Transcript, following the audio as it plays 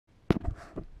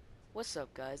What's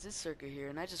up guys, it's Circa here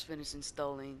and I just finished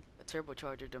installing a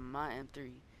turbocharger to my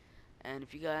M3, and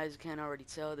if you guys can't already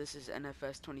tell, this is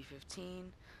NFS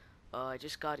 2015. I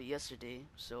just got it yesterday,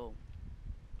 so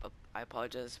I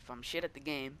apologize if I'm shit at the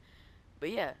game, but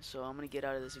yeah, so I'm gonna get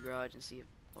out of this garage and see if,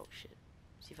 oh shit,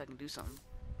 see if I can do something.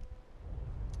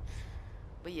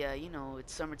 But yeah, you know,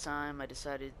 it's summertime. I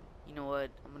decided, you know what,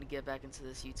 I'm gonna get back into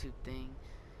this YouTube thing,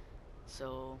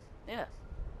 so yeah,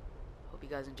 hope you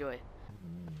guys enjoy.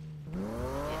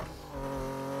 Yeah.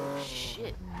 Oh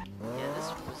shit. Yeah, this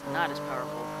was not as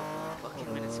powerful a couple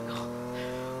fucking minutes ago.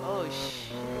 Oh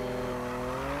shit.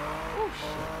 Oh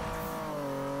shit.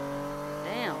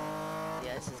 Damn.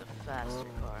 Yeah, this is a faster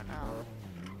car now.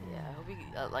 Yeah, I hope you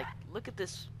like look at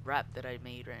this wrap that I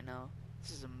made right now.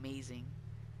 This is amazing.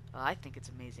 I think it's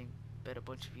amazing. Bet a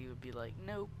bunch of you would be like,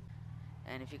 nope.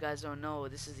 And if you guys don't know,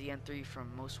 this is the N3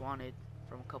 from Most Wanted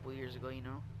from a couple years ago. You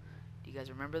know? Do you guys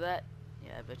remember that?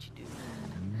 Yeah, I bet you do.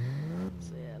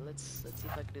 So yeah, let's see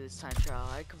if I can do this time trial.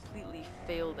 I completely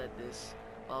failed at this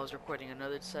while I was recording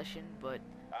another session, but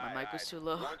my mic was too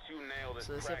low. Once you nail this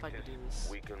So let's see if I can practice, do this.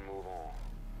 we can move on.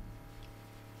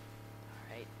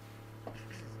 Alright.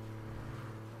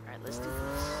 Alright, let's do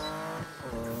this.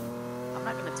 I'm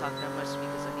not gonna talk that much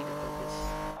because I need to focus.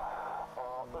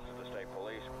 This is the state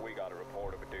police. We got a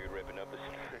report of a dude ripping up the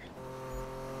street.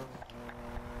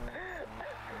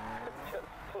 Just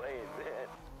playing, man.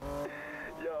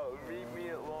 Yo, meet me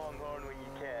at Longhorn when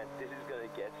you can. This is gonna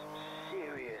get some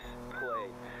serious play.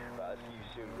 I'll see you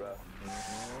soon, bro.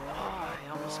 Oh, I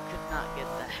almost could not get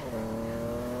that.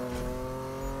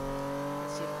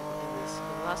 Let's see if I can do this.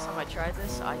 The last time I tried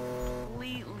this, I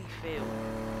completely failed.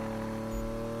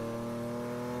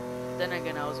 Then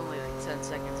again, I was only like 10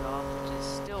 seconds off, which is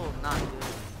still not good.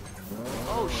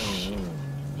 Oh shit.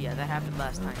 Yeah, that happened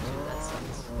last time too. That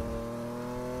sucks.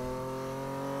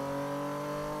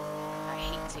 I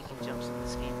hate taking jumps in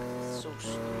this game because it's so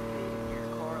stupid. Your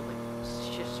car like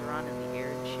shifts around in the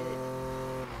air and shit.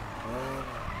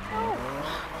 Oh.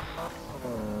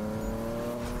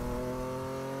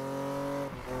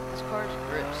 This car's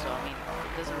grip, so I mean,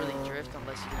 it doesn't really drift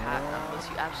unless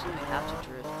you absolutely have to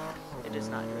drift. It does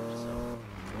not drift, so.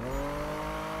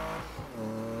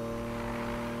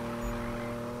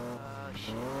 Oh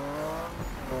shit.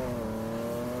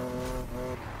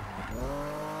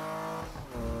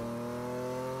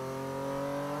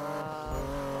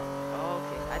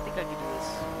 Okay, I think I can do this.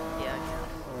 Yeah, I can.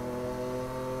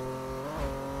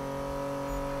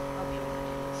 I'll be able to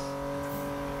do this.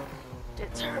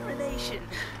 Determination!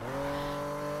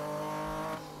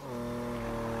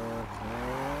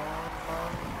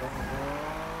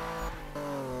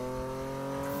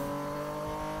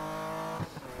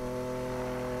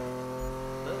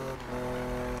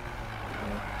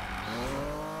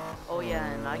 Oh yeah,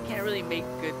 and I can't really make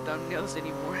good thumbnails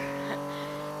anymore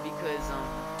because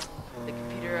the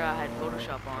computer I had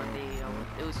Photoshop on,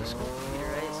 it was a school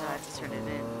computer, right? So I had to turn it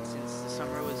in since the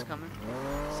summer was coming.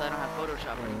 So I don't have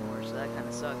Photoshop anymore, so that kind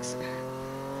of sucks. So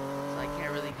I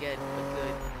can't really get a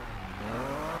good.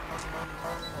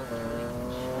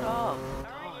 Shut up!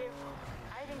 Alright, you.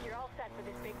 I think you're all set for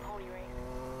this big pony race.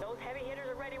 Those heavy hitters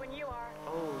are ready when you are.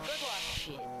 Oh Good luck.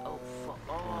 shit! Oh fuck!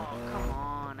 Oh come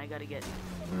on! I gotta get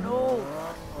no!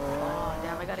 Oh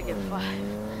damn! I gotta get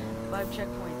five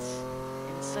checkpoints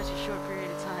in such a short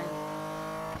period of time.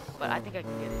 But I think I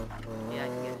can get it. Yeah, I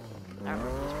can get it. I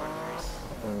remember this part of the race.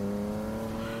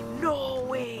 No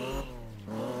way!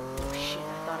 Oh shit!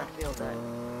 I thought I failed that.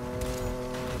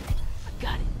 I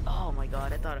got it! Oh my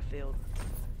god! I thought I failed.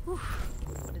 Whew.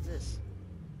 What is this?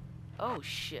 Oh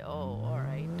shit, oh,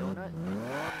 alright, donut.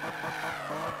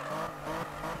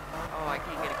 Oh, I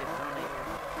can't get a good donut here.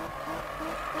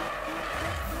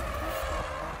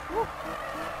 Woo.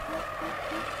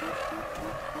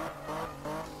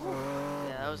 Woo.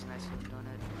 Yeah, that was a nice little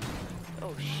donut.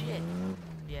 Oh shit.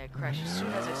 Yeah, it crashed as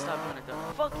soon as I stopped doing a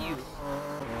donut. Fuck you!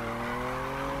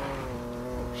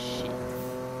 Oh shit.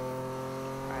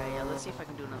 Alright, yeah, let's see if I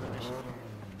can do another mission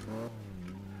here.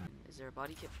 Is there a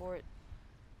body kit for it?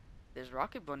 There's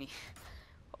Rocket Bunny.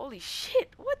 Holy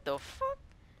shit, what the fuck?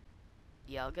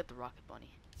 Yeah, I'll get the Rocket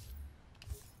Bunny.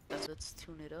 Let's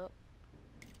tune it up.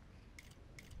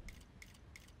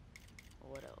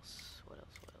 What else? What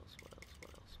else? What else? What else?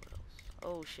 What else? What else?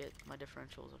 Oh shit, my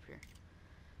differential's up here.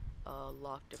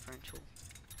 Lock differential.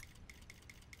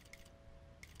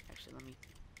 Actually, let me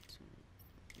tune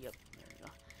it. Yep, there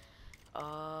we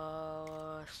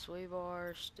go. Sway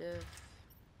bar, stiff.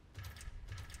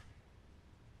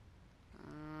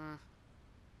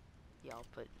 Yeah, I'll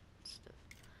put stuff.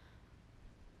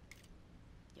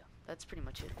 Yeah, that's pretty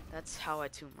much it. That's how I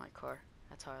tune my car.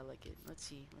 That's how I like it. Let's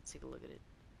see. Let's take a look at it.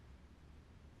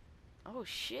 Oh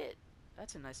shit.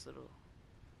 That's a nice little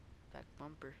back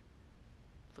bumper.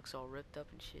 Looks all ripped up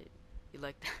and shit. You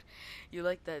like that? You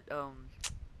like that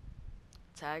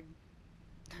tag?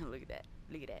 Look at that.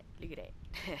 Look at that. Look at that.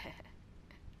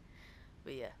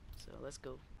 But yeah, so let's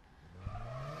go.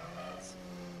 Let's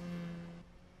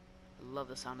I love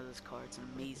the sound of this car. It's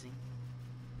amazing.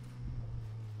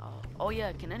 Oh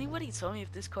yeah, can anybody tell me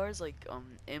if this car is like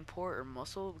import or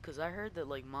muscle? Because I heard that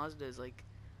like Mazda is like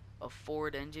a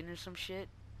Ford engine or some shit.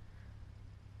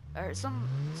 I heard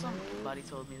somebody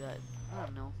told me that. I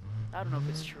don't know. I don't know if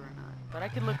it's true or not. But I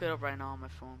can look it up right now on my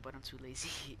phone, but I'm too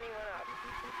lazy.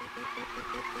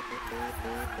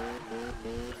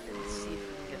 Let's see if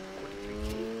we can get the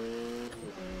 43K.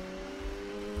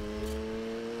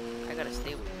 I gotta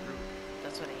stay with the group.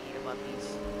 That's what I hate about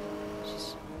these. It's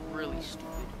just really stupid.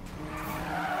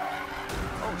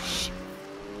 Oh shit.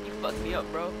 You fucked me up,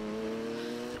 bro.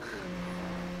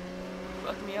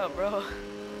 Fuck me up, bro.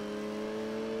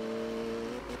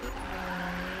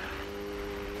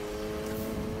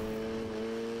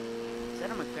 Is that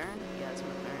a McLaren? Yeah, it's a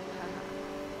McLaren.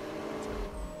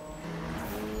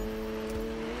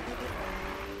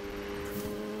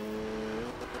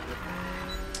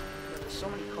 There's so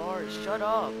many cars. Shut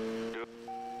up.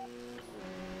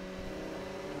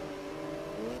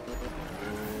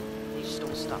 They just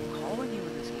don't stop calling you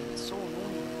in this game. It's so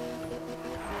annoying.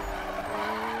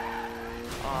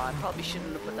 Oh, I probably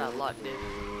shouldn't have put that lock diff.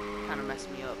 Kind of messed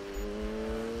me up.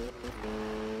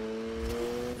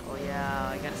 Oh yeah,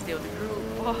 I gotta stay with the group.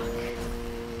 Fuck.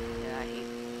 Yeah, I hate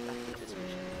this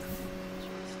mission. It's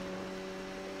really stupid.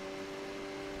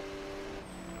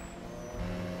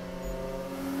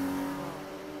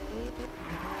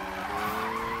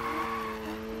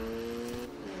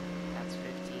 That's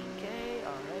 15K.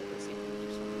 Alright, let's see if we can do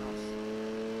something else.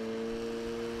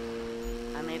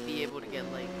 I may be able to get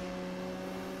like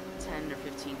 10 or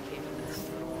 15K from this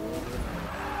little.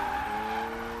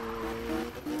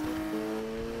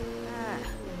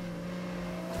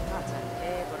 Not 10K,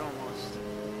 but almost.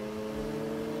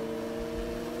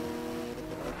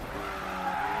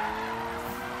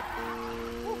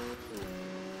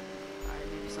 Alright,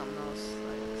 maybe something else.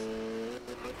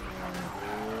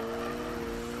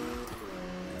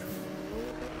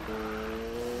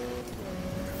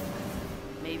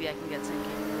 Maybe I can get 10K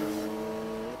from this.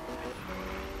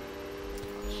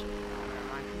 Oh shit, never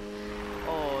mind.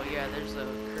 Oh yeah, there's a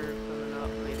curve coming up.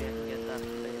 Maybe I can get that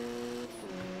from there.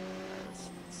 Let's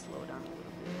slow down a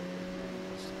little bit.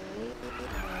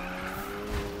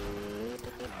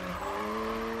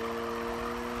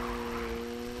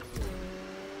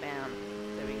 Bam.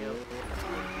 There we go.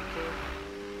 3K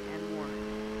and more.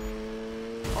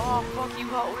 Oh, fuck you,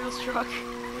 Hot Wheels truck.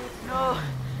 No.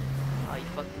 Oh, you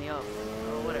fucked me up.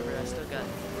 Oh, whatever. I still got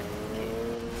 3K.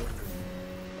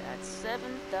 That's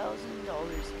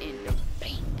 $7,000 in the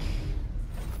bank.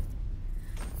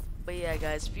 But yeah,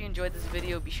 guys, if you enjoyed this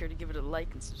video, be sure to give it a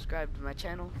like and subscribe to my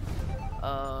channel.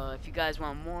 If you guys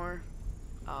want more,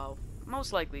 I'll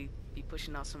most likely be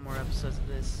pushing out some more episodes of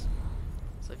this.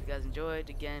 So if you guys enjoyed,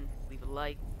 again, leave a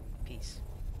like. Peace.